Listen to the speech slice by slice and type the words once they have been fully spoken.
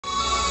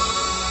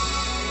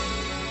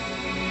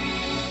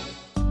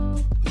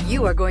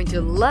You are going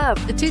to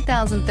love the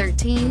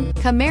 2013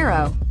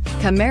 Camaro.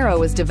 Camaro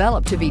was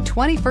developed to be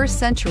 21st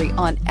century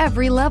on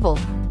every level,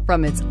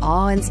 from its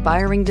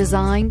awe-inspiring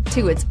design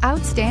to its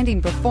outstanding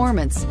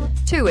performance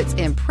to its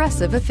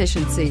impressive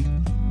efficiency,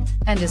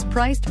 and is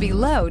priced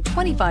below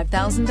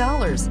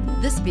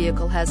 $25,000. This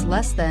vehicle has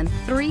less than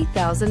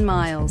 3,000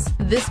 miles.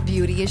 This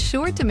beauty is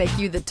sure to make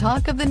you the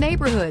talk of the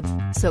neighborhood.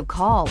 So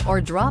call or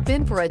drop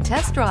in for a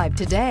test drive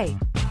today.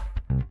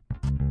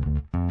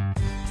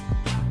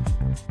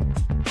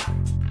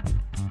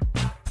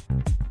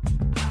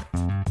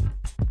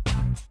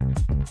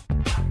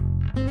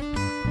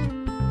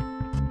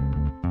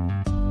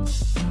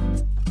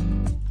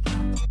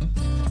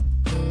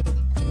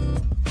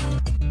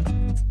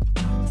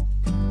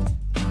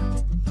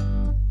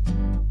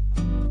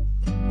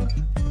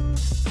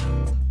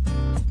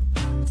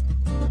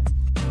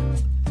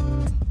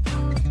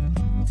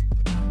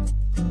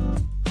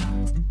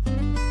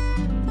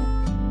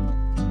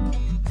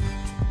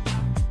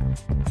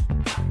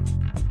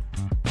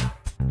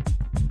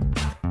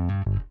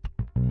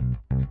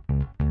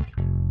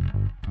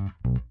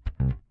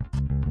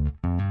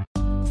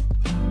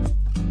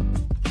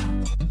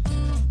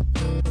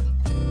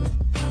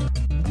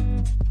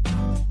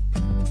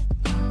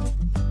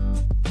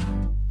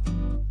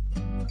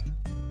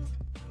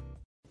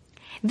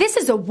 This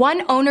is a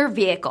one-owner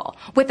vehicle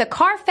with a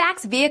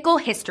Carfax Vehicle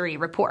History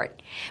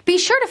Report. Be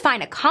sure to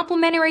find a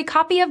complimentary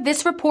copy of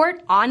this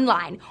report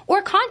online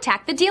or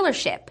contact the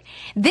dealership.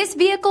 This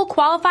vehicle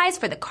qualifies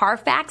for the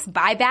Carfax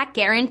Buyback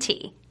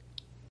Guarantee.